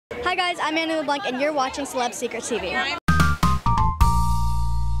Hi guys, I'm LeBlanc and you're watching Celeb Secret TV.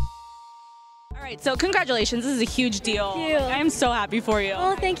 All right, so congratulations, this is a huge deal. Thank you. I am so happy for you.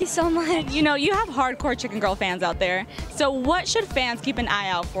 Oh, thank you so much. You know, you have hardcore Chicken Girl fans out there, so what should fans keep an eye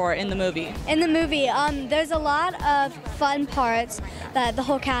out for in the movie? In the movie, there's a lot of fun parts that the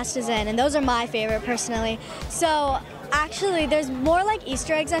whole cast is in, and those are my favorite personally. So actually, there's more like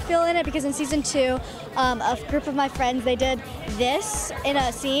Easter eggs I feel in it, because in season 2, a group of my friends, they did this in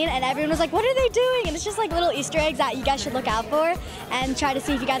a scene and everyone was like, what are they doing? And it's just like little Easter eggs that you guys should look out for and try to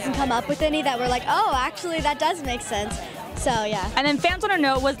see if you guys can come up with any that were like, oh, actually that does make sense. So yeah. And then fans want to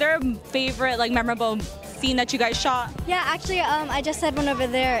know, was there a favorite like memorable scene that you guys shot? Yeah, actually I just said one over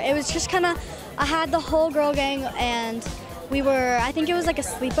there. It was just kind of, I had the whole girl gang and we were, I think it was like a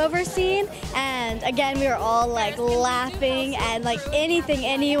sleepover scene, and again we were all like laughing and like anything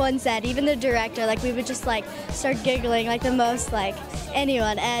anyone said, even the director, like we would just like start giggling like the most like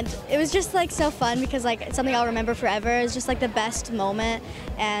anyone, and it was just like so fun because like it's something I'll remember forever. It's just like the best moment,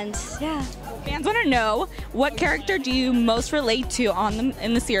 and yeah. Fans want to know, what character do you most relate to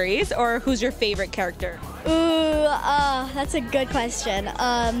in the series, or who's your favorite character? Ooh, that's a good question.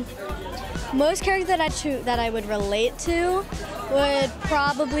 Most characters that I would relate to would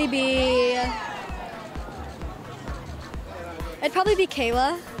probably be, it'd probably be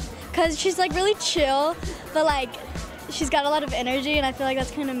Kayla, because she's like really chill, but like she's got a lot of energy, and I feel like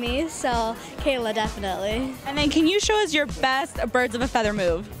that's kind of me, so Kayla definitely. And then can you show us your best birds of a feather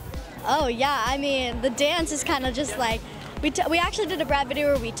move? Oh yeah, I mean the dance is kind of just like, we actually did a rap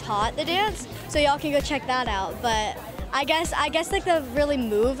video where we taught the dance, so y'all can go check that out, but I guess like the really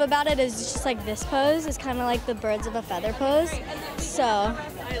move about it is just like this pose is kind of like the birds of a feather pose. So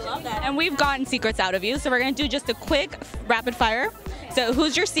I love that. And we've gotten secrets out of you, so we're gonna do just a quick rapid fire. So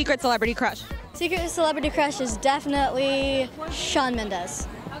who's your secret celebrity crush? Secret celebrity crush is definitely Shawn Mendes.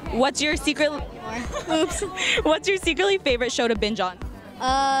 What's your secret? Oops. What's your secretly favorite show to binge on?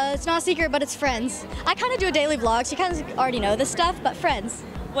 It's not a secret, but it's Friends. I kind of do a daily vlog, so you kind of already know this stuff, but Friends.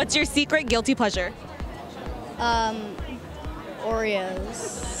 What's your secret guilty pleasure?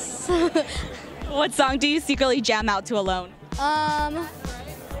 Oreos. What song do you secretly jam out to alone?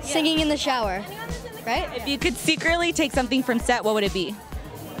 Singing in the shower, right? If you could secretly take something from set, what would it be?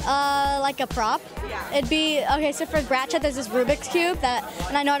 Like a prop? Yeah. It'd be, okay, so for Grad Chat, there's this Rubik's Cube that,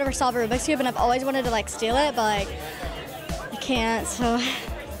 and I know how to solve a Rubik's Cube, and I've always wanted to like steal it, but like, I can't, so.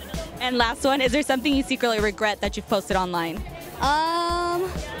 And last one, is there something you secretly regret that you've posted online?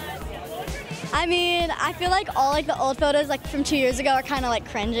 I mean, I feel like all like the old photos like from 2 years ago are kind of like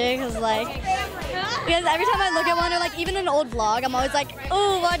cringy, because every time I look at one, or like even an old vlog, I'm always like,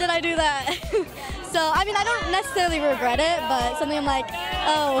 oh, why did I do that? So I mean, I don't necessarily regret it, but something I'm like,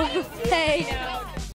 oh, hey.